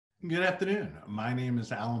Good afternoon. My name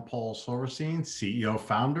is Alan Paul Silverstein, CEO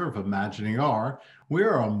founder of Imagining AR. We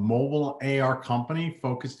are a mobile AR company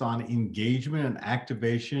focused on engagement and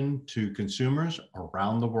activation to consumers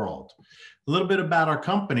around the world. A little bit about our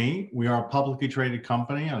company. We are a publicly traded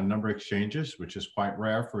company on a number of exchanges, which is quite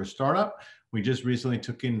rare for a startup. We just recently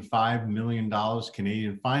took in $5 million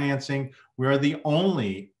Canadian financing. We are the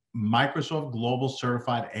only Microsoft Global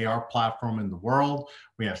Certified AR platform in the world.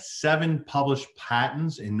 We have 7 published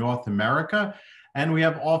patents in North America, and we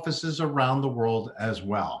have offices around the world as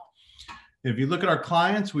well. If you look at our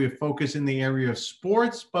clients, we have focused in the area of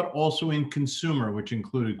sports, but also in consumer, which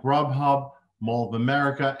included Grubhub, Mall of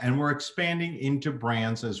America, and we're expanding into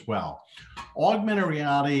brands as well. Augmented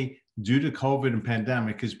reality, due to COVID and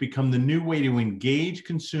pandemic, has become the new way to engage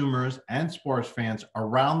consumers and sports fans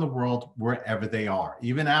around the world wherever they are.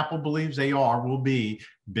 Even Apple believes AR will be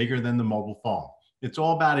bigger than the mobile phone. It's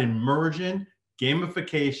all about immersion,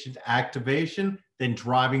 gamification, activation, then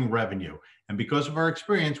driving revenue. And because of our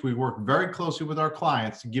experience, we work very closely with our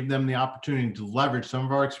clients to give them the opportunity to leverage some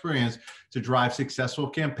of our experience to drive successful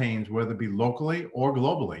campaigns, whether it be locally or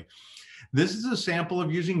globally. This is a sample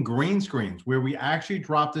of using green screens, where we actually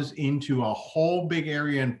dropped this into a whole big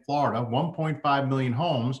area in Florida, 1.5 million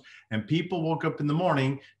homes, and people woke up in the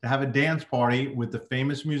morning to have a dance party with the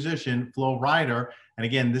famous musician Flo Rida. And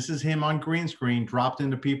again, this is him on green screen, dropped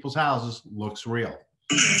into people's houses, looks real.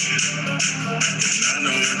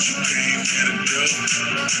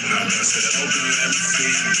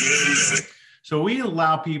 So we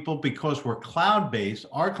allow people, because we're cloud-based,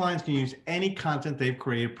 our clients can use any content they've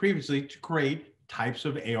created previously to create types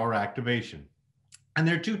of AR activation. And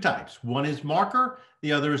there are 2 types. One is marker,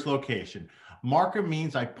 the other is location. Marker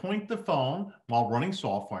means I point the phone while running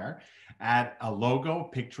software at a logo,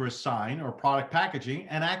 picture, a sign, or product packaging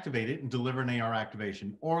and activate it and deliver an AR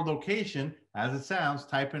activation. Or location, as it sounds,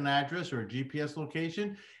 type in an address or a GPS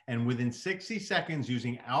location, and within 60 seconds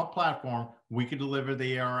using our platform, we can deliver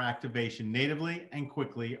the AR activation natively and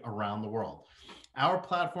quickly around the world. Our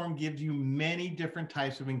platform gives you many different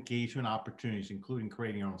types of engagement opportunities, including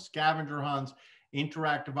creating your own scavenger hunts,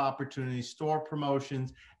 interactive opportunities, store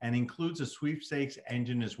promotions, and includes a sweepstakes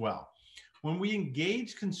engine as well. When we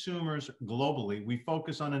engage consumers globally, we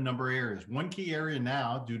focus on a number of areas. One key area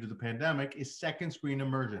now, due to the pandemic, is second screen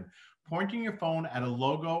immersion. Pointing your phone at a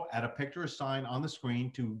logo, at a picture or sign on the screen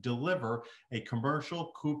to deliver a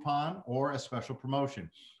commercial, coupon, or a special promotion.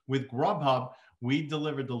 With Grubhub, we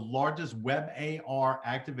delivered the largest web AR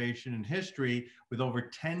activation in history with over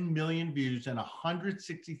 10 million views and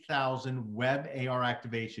 160,000 web AR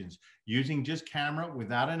activations using just camera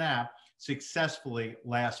without an app successfully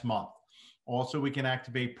last month. Also, we can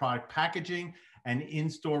activate product packaging and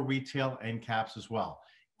in-store retail end caps as well.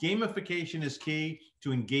 Gamification is key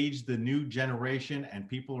to engage the new generation and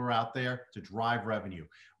people who are out there to drive revenue.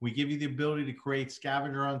 We give you the ability to create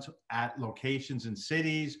scavenger hunts at locations in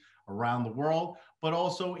cities around the world, but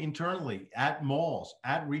also internally at malls,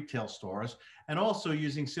 at retail stores, and also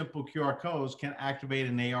using simple QR codes can activate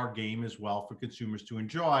an AR game as well for consumers to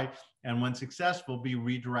enjoy, and when successful, be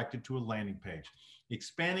redirected to a landing page.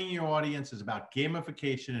 Expanding your audience is about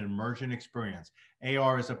gamification and immersion experience.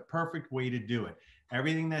 AR is a perfect way to do it.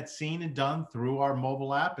 Everything that's seen and done through our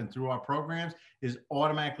mobile app and through our programs is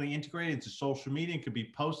automatically integrated into social media and can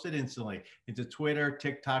be posted instantly into Twitter,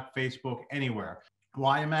 TikTok, Facebook, anywhere.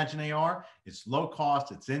 Why Imagine AR? It's low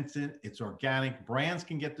cost, it's instant, it's organic. Brands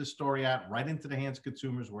can get this story out right into the hands of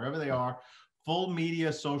consumers wherever they are. Full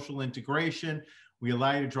media, social integration. We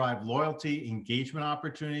allow you to drive loyalty, engagement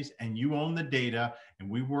opportunities, and you own the data, and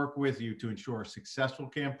we work with you to ensure successful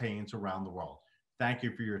campaigns around the world. Thank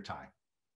you for your time.